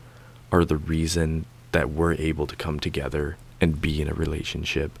you are the reason that we're able to come together and be in a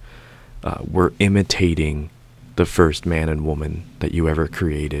relationship. We're imitating the first man and woman that you ever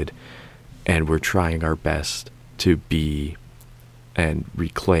created, and we're trying our best to be and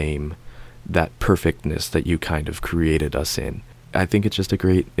reclaim that perfectness that you kind of created us in. I think it's just a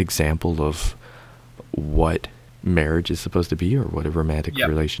great example of what marriage is supposed to be, or what a romantic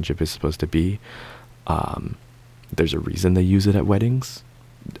relationship is supposed to be. There's a reason they use it at weddings.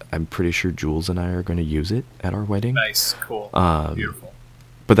 I'm pretty sure Jules and I are going to use it at our wedding. Nice, cool, beautiful.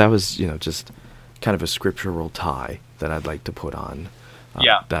 But that was, just kind of a scriptural tie that I'd like to put on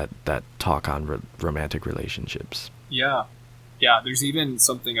that talk on romantic relationships. Yeah. There's even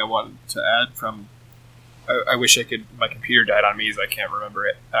something I wanted to add from. I wish I could. My computer died on me, so I can't remember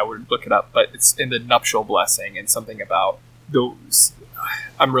it. I would look it up, but it's in the nuptial blessing and something about those.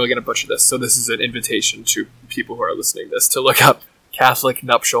 I'm really going to butcher this, so this is an invitation to people who are listening to this to look up Catholic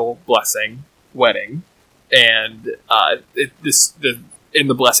nuptial blessing wedding, and in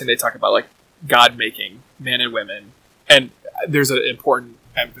the blessing they talk about like God making man and women, and there's an important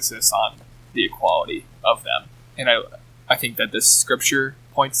emphasis on the equality of them, and I think that this scripture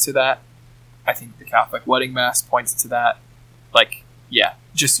points to that. I think the Catholic wedding mass points to that. Like, yeah,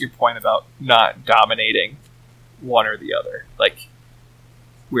 just your point about not dominating one or the other. Like,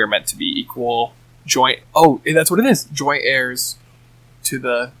 we're meant to be equal, joint. Oh, that's what it is. Joint heirs to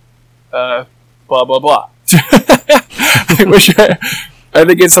the blah blah blah. I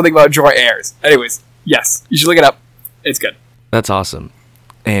think it's something about joint heirs. Anyways, yes, you should look it up. It's good. That's awesome.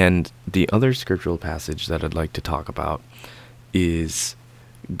 And the other scriptural passage that I'd like to talk about is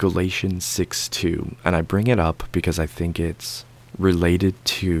Galatians 6:2, and I bring it up because I think it's related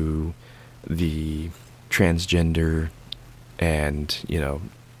to the transgender and,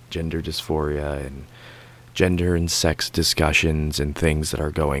 gender dysphoria and gender and sex discussions and things that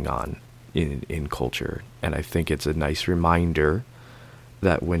are going on in culture. And I think it's a nice reminder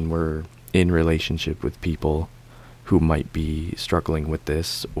that when we're in relationship with people who might be struggling with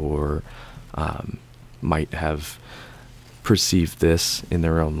this or might have perceive this in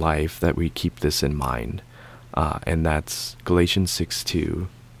their own life, that we keep this in mind. And that's Galatians 6:2.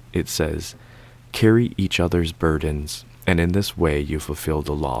 It says, carry each other's burdens, and in this way you fulfill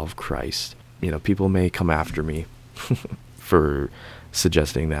the law of Christ. People may come after me for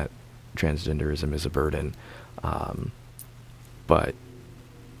suggesting that transgenderism is a burden. But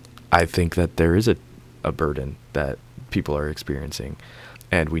I think that there is a burden that people are experiencing,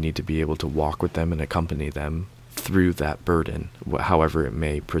 and we need to be able to walk with them and accompany them through that burden, however it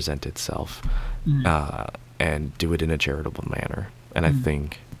may present itself, and do it in a charitable manner. And I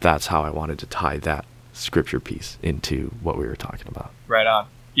think that's how I wanted to tie that scripture piece into what we were talking about. Right on.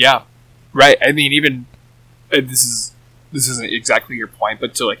 Yeah. Right. I mean, even this isn't exactly your point,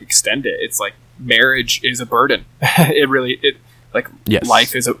 but to like extend it, it's like marriage is a burden. Yes.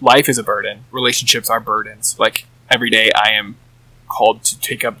 Life is a burden. Relationships are burdens. Like every day I am called to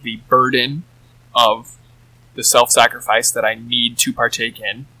take up the burden of the self-sacrifice that I need to partake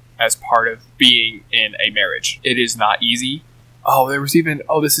in as part of being in a marriage. It is not easy.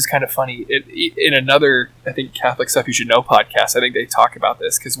 This is kind of funny. In another, I think, Catholic Stuff You Should Know podcast, I think they talk about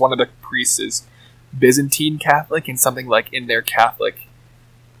this because one of the priests is Byzantine Catholic, and something like in their Catholic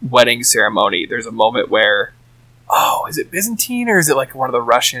wedding ceremony, there's a moment where, oh, is it Byzantine or is it like one of the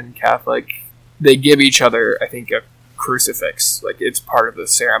Russian Catholic? They give each other, I think, a crucifix. Like, it's part of the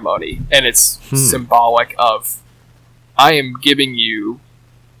ceremony, and it's symbolic of, I am giving you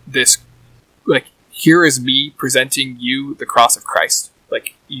this, like, here is me presenting you the cross of Christ.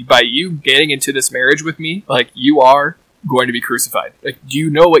 Like, by you getting into this marriage with me, like, you are going to be crucified. Like, do you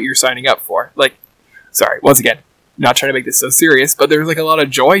know what you're signing up for? Like, sorry, once again, not trying to make this so serious, but there's like a lot of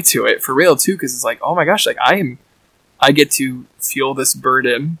joy to it for real too, because it's like, oh my gosh, like I get to feel this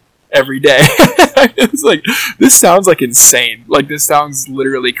burden every day. It's like, this sounds like insane. Like, this sounds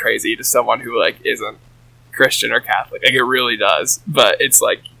literally crazy to someone who like isn't Christian or Catholic. Like, it really does, but it's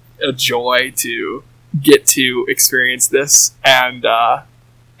like a joy to get to experience this and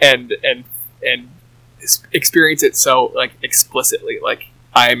experience it so like explicitly. Like,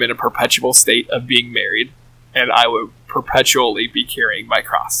 I am in a perpetual state of being married, and I would perpetually be carrying my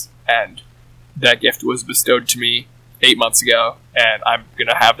cross. And that gift was bestowed to me 8 months ago, and I'm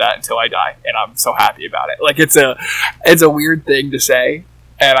gonna have that until I die, and I'm so happy about it. Like, it's a weird thing to say,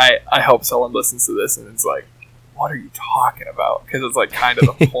 and I hope someone listens to this and it's like, what are you talking about? Because it's like kind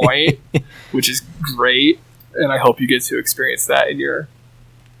of the point, which is great, and I hope you get to experience that in your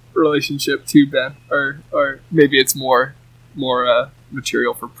relationship too, Ben. Or maybe it's more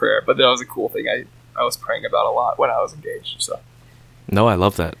material for prayer, but that was a cool thing I was praying about a lot when I was engaged. So No, I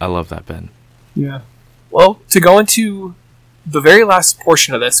love that, Ben. yeah. Well, to go into the very last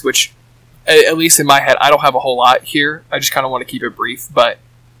portion of this, which at least in my head, I don't have a whole lot here. I just kind of want to keep it brief, but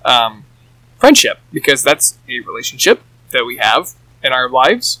friendship, because that's a relationship that we have in our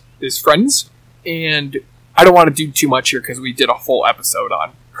lives is friends, and I don't want to do too much here because we did a whole episode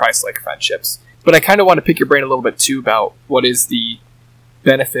on Christ-like friendships, but I kind of want to pick your brain a little bit too about what is the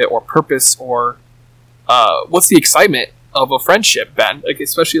benefit or purpose or what's the excitement of a friendship, Ben? Like,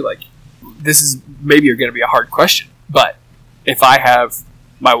 especially like, this is maybe going to be a hard question, but if I have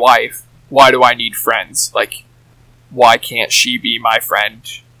my wife, why do I need friends? Like, why can't she be my friend?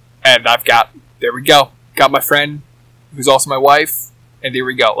 And there we go. Got my friend who's also my wife, and there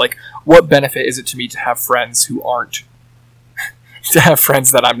we go. Like, what benefit is it to me to have friends who aren't, to have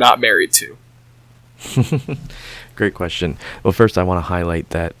friends that I'm not married to? Great question. Well, first I want to highlight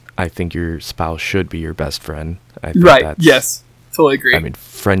that I think your spouse should be your best friend. I think right. Yes. Totally agree. I mean,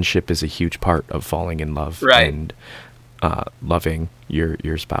 friendship is a huge part of falling in love and loving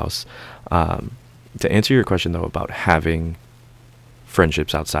your spouse. To answer your question, though, about having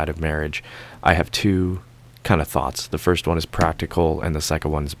friendships outside of marriage, I have two kind of thoughts. The first one is practical, and the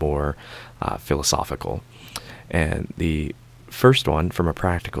second one is more philosophical. And the first one, from a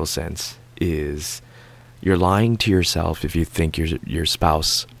practical sense, is you're lying to yourself if you think your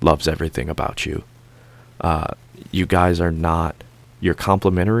spouse loves everything about you. You guys are not, you're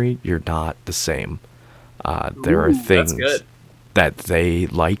complementary, you're not the same. There are things that they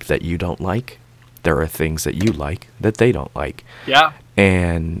like that you don't like. There are things that you like that they don't like. Yeah.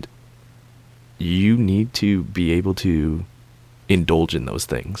 And you need to be able to indulge in those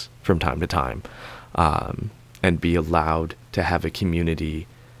things from time to time, and be allowed to have a community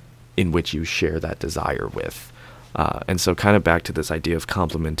in which you share that desire with. And so kind of back to this idea of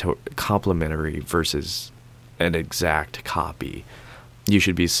complementary versus an exact copy. You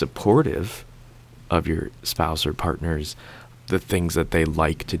should be supportive of your spouse or partner's, the things that they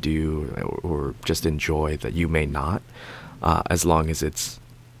like to do or just enjoy that you may not, as long as it's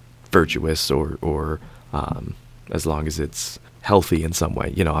virtuous or as long as it's healthy in some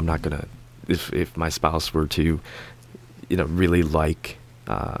way. You know, I'm not gonna, if my spouse were to, really like,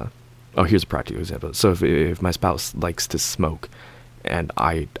 here's a practical example. So if my spouse likes to smoke and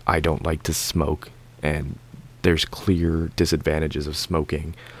I don't like to smoke, and there's clear disadvantages of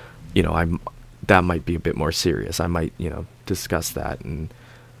smoking, that might be a bit more serious. I might, discuss that, and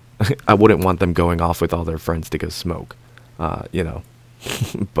I wouldn't want them going off with all their friends to go smoke, but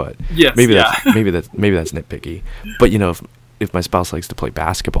yes, maybe that's nitpicky. But if my spouse likes to play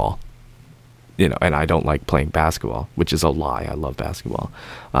basketball, and I don't like playing basketball, which is a lie. I love basketball.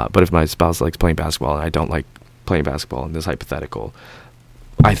 But if my spouse likes playing basketball and I don't like playing basketball in this hypothetical,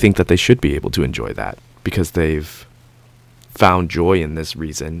 I think that they should be able to enjoy that because they've found joy in this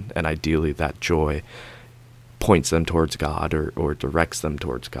reason, and ideally that joy points them towards God or directs them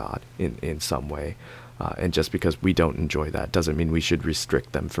towards God in some way. And just because we don't enjoy that doesn't mean we should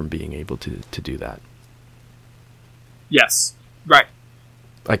restrict them from being able to do that. Yes, right.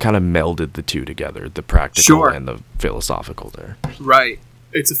 I kind of melded the two together, the practical and the philosophical there. Right.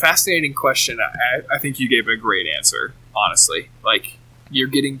 It's a fascinating question. I think you gave a great answer, honestly. Like, you're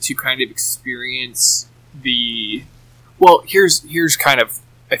getting to kind of experience the... Well, here's kind of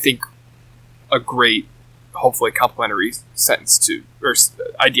I think a great, hopefully complimentary sentence to, or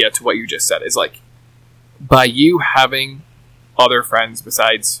idea to what you just said is like, by you having other friends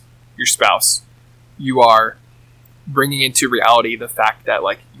besides your spouse, you are bringing into reality the fact that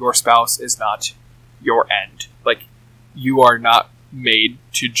like your spouse is not your end. Like, you are not made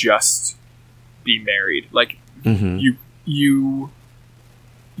to just be married. Like, you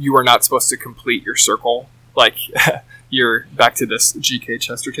are not supposed to complete your circle. Like, you're back to this G.K.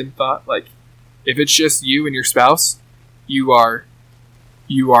 Chesterton thought. Like, if it's just you and your spouse, you are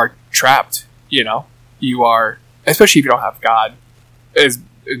trapped. You know, you are, especially if you don't have God, is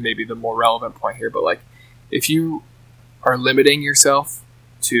maybe the more relevant point here. But like, if you are limiting yourself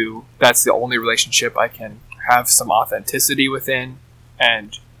to, that's the only relationship I can have some authenticity within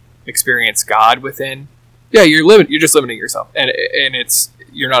and experience God within. Yeah, you're just limiting yourself, and it's,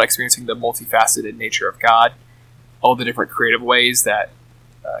 you're not experiencing the multifaceted nature of God, all the different creative ways that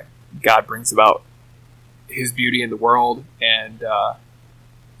God brings about His beauty in the world. And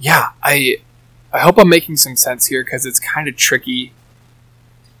yeah, I hope I'm making some sense here, because it's kind of tricky,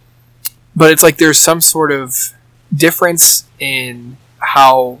 but it's like there's some sort of difference in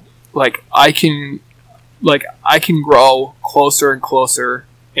how like I can grow closer and closer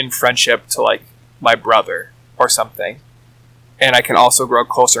in friendship to like my brother or something, and I can also grow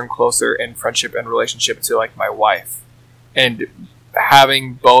closer and closer in friendship and relationship to like my wife, and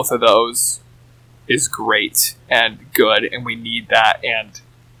having both of those is great and good, and we need that. And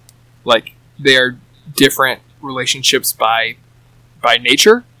like, they're different relationships by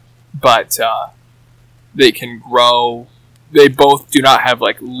nature, but they can grow. They both do not have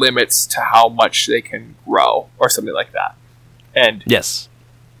like limits to how much they can grow or something like that. And yes,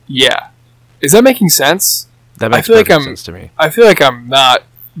 yeah, is that making sense? That makes perfect sense to me. I feel like I'm not,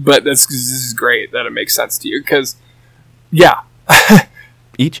 but this is great that it makes sense to you, because yeah.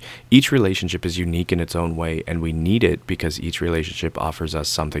 Each relationship is unique in its own way, and we need it because each relationship offers us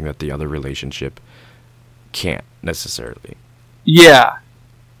something that the other relationship can't necessarily. Yeah.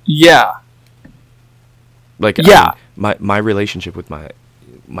 Like, yeah. I mean, my relationship with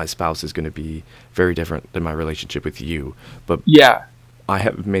my spouse is going to be very different than my relationship with you, but yeah, I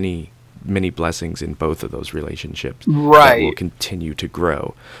have many blessings in both of those relationships, right, that will continue to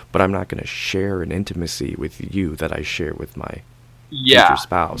grow. But I'm not going to share an intimacy with you that I share with my future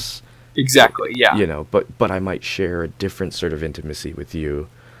spouse. Exactly. Yeah. You know, but I might share a different sort of intimacy with you,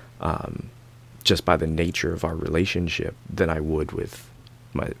 just by the nature of our relationship, than I would with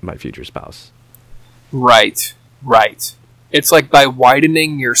my future spouse. Right. It's like by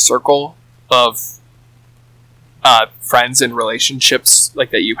widening your circle of friends and relationships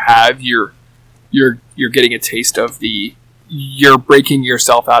like that you have, you're getting a taste of you're breaking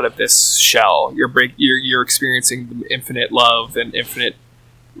yourself out of this shell. You're experiencing the infinite love and infinite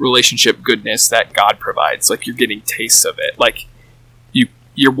relationship goodness that God provides. Like, you're getting tastes of it. Like,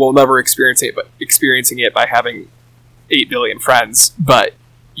 you will never experience it, but experiencing it by having 8 billion friends, but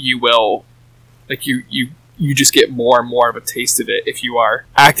you will, like, you just get more and more of a taste of it if you are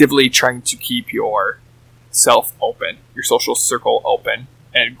actively trying to keep your self open, your social circle open,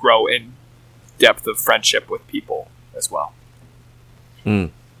 and grow in depth of friendship with people as well.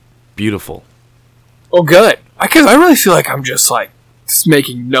 Beautiful. Oh, good. Because I really feel like I'm just like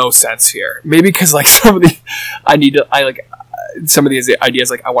making no sense here. Maybe because like some of these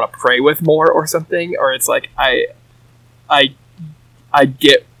ideas, like I want to pray with more or something, or it's like I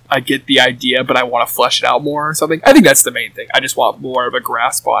get the idea, but I want to flesh it out more or something. I think that's the main thing. I just want more of a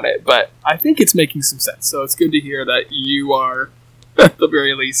grasp on it, but I think it's making some sense. So it's good to hear that you are, at the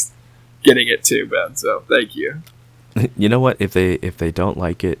very least, getting it too, Ben. So thank you. You know what? If they don't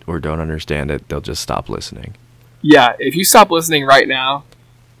like it or don't understand it, they'll just stop listening. Yeah, if you stop listening right now,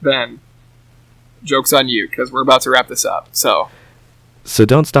 then joke's on you, because we're about to wrap this up. So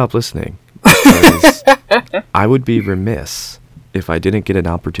don't stop listening. Because I would be remiss if I didn't get an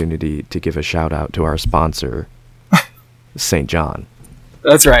opportunity to give a shout out to our sponsor, St. John.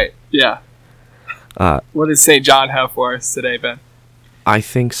 That's right. Yeah. What does St. John have for us today, Ben? I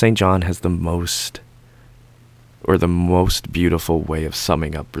think St. John has the most beautiful way of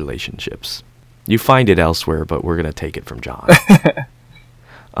summing up relationships. You find it elsewhere, but we're going to take it from John.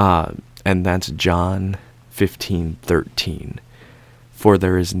 And that's John 15:13. For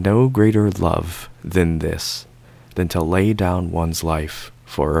there is no greater love than this, than to lay down one's life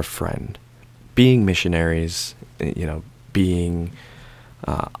for a friend. Being missionaries, being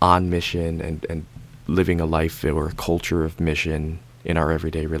on mission and living a life or a culture of mission in our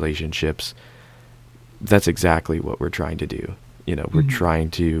everyday relationships, that's exactly what we're trying to do. We're trying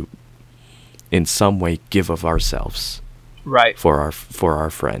to, in some way, give of ourselves Right. for our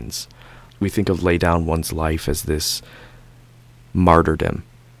friends. We think of lay down one's life as this martyrdom,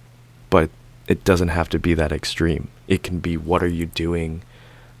 but it doesn't have to be that extreme. It can be, what are you doing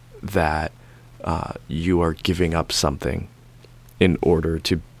that you are giving up something in order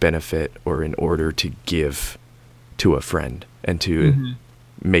to benefit or in order to give to a friend and to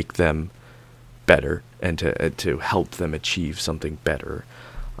make them better and to help them achieve something better.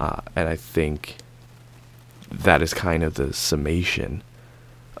 And I think that is kind of the summation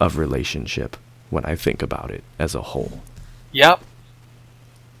of relationship when I think about it as a whole. Yep.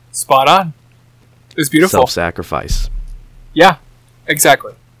 Spot on. It was beautiful. Self-sacrifice. Yeah,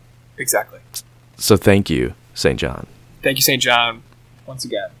 exactly. Exactly. So thank you, St. John. Thank you, St. John, once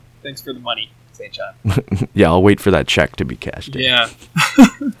again. Thanks for the money, St. John. Yeah, I'll wait for that check to be cashed in. Yeah.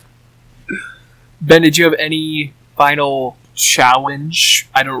 Ben, did you have any final challenge?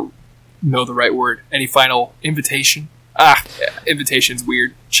 I don't know the right word. Any final invitation? Invitation's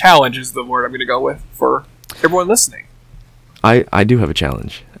weird. Challenge is the word I'm going to go with for everyone listening. I do have a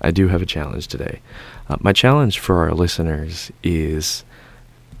challenge. I do have a challenge today. My challenge for our listeners is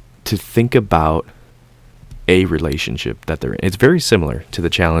to think about a relationship that they're in. It's very similar to the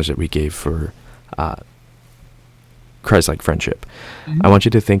challenge that we gave for Christ-like friendship. I want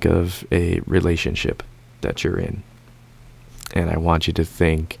you to think of a relationship that you're in. And I want you to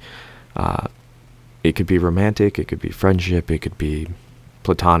think, it could be romantic, it could be friendship, it could be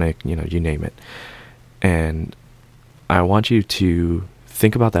platonic, you name it. And I want you to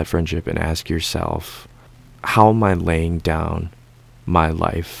think about that friendship and ask yourself, how am I laying down my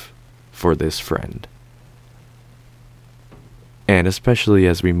life for this friend? And especially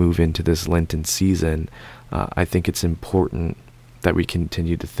as we move into this Lenten season, I think it's important that we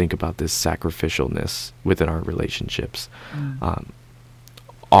continue to think about this sacrificialness within our relationships.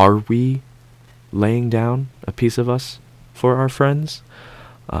 Are we laying down a piece of us for our friends?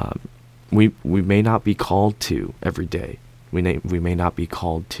 We may not be called to every day. We may not be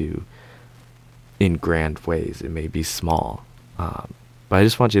called to in grand ways. It may be small. But I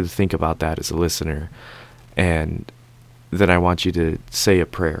just want you to think about that as a listener. And then I want you to say a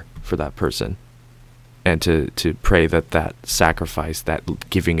prayer for that person. And to pray that sacrifice, that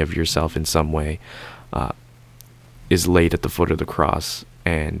giving of yourself in some way, is laid at the foot of the cross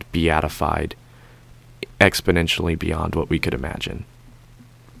and beatified exponentially beyond what we could imagine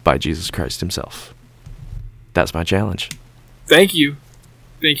by Jesus Christ himself. That's my challenge. Thank you.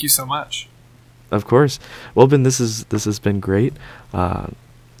 Thank you so much. Of course. Well, Ben, this has been great. For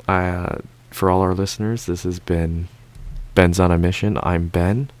all our listeners, this has been Ben's on a Mission. I'm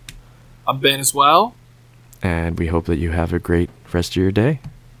Ben. I'm Ben as well. And we hope that you have a great rest of your day.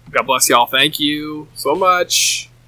 God bless y'all. Thank you so much.